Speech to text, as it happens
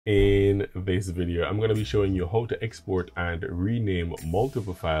In this video, I'm going to be showing you how to export and rename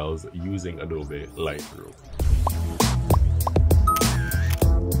multiple files using Adobe Lightroom.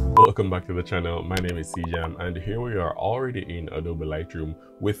 Welcome back to the channel. My name is CJam and here we are already in Adobe Lightroom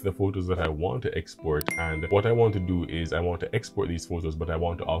with the photos that I want to export. And what I want to do is I want to export these photos, but I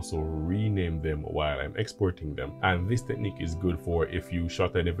want to also rename them while I'm exporting them. And this technique is good for if you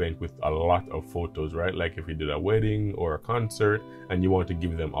shot an event with a lot of photos, right? Like if you did a wedding or a concert and you want to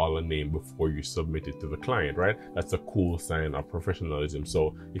give them all a name before you submit it to the client, right? That's a cool sign of professionalism.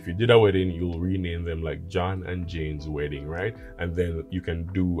 So if you did a wedding, you'll rename them like John and Jane's wedding, right? And then you can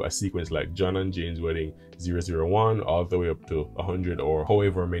do a sequence like John and Jane's wedding 001 all the way up to 100 or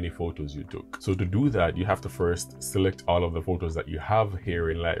however many photos you took. So to do that, you have to first select all of the photos that you have here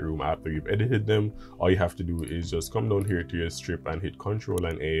in Lightroom after you've edited them. All you have to do is just come down here to your strip and hit Control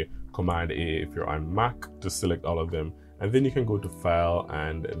and A, Command A if you're on Mac to select all of them. And then you can go to File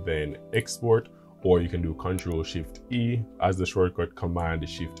and then Export, or you can do Control Shift E as the shortcut, Command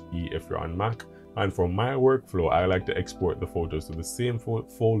Shift E if you're on Mac. And for my workflow, I like to export the photos to the same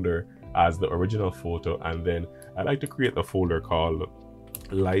folder as the original photo, and then I like to create a folder called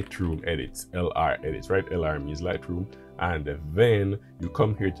Lightroom Edits, LR Edits, right? LR means Lightroom. And then you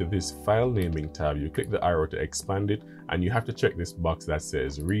come here to this file naming tab, you click the arrow to expand it, and you have to check this box that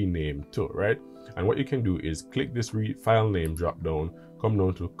says rename to, right? And what you can do is click this file name drop down, come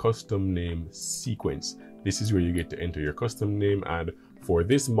down to custom name sequence. This is where you get to enter your custom name. And for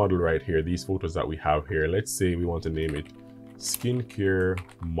this model right here, these photos that we have here, let's say we want to name it skincare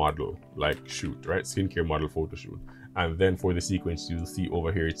model, like shoot, right? Skincare model photo shoot. And then for the sequence, you'll see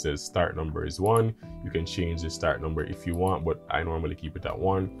over here it says start number is 1. You can change the start number if you want, but I normally keep it at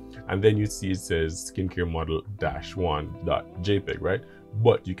 1. And then you see it says skincare model -1.jpg, right?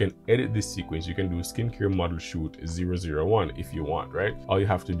 But you can edit this sequence. You can do skincare model shoot 001 if you want, right? All you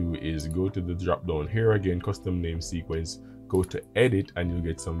have to do is go to the drop down here again, custom name sequence, go to edit, and you'll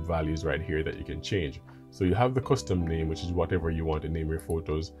get some values right here that you can change. So you have the custom name, which is whatever you want to name your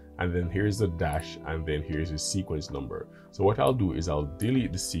photos, and then here's the dash, and then here's the sequence number. So what I'll do is I'll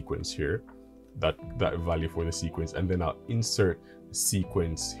delete the sequence here, that value for the sequence, and then I'll insert the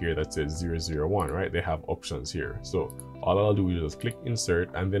sequence here that says 001, right? They have options here. So all I'll do is just click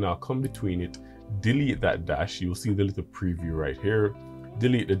insert, and then I'll come between it, delete that dash. You'll see the little preview right here.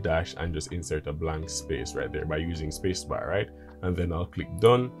 Delete the dash and just insert a blank space right there by using spacebar, right? And then I'll click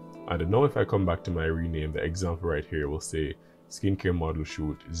done. And now if I come back to my rename, the example right here will say skincare model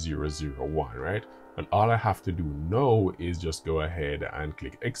shoot 001, right? And all I have to do now is just go ahead and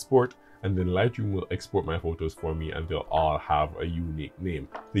click export, and then Lightroom will export my photos for me, and they'll all have a unique name,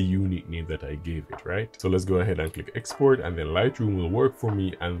 the unique name that I gave it, right? So let's go ahead and click export, and then Lightroom will work for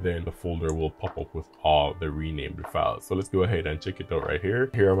me, and then the folder will pop up with all the renamed files. So let's go ahead and check it out right here.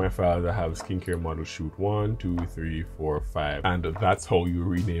 Here are my files. I have skincare model shoot 1, 2, 3, 4, 5, and that's how you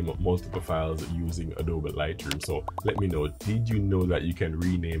rename multiple files using Adobe Lightroom. So let me know, did you know that you can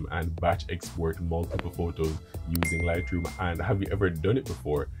rename and batch export multiple photos using Lightroom, and have you ever done it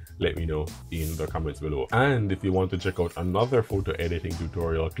before? Let me know in the comments below. And if you want to check out another photo editing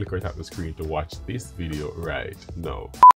tutorial, click right at the screen to watch this video right now.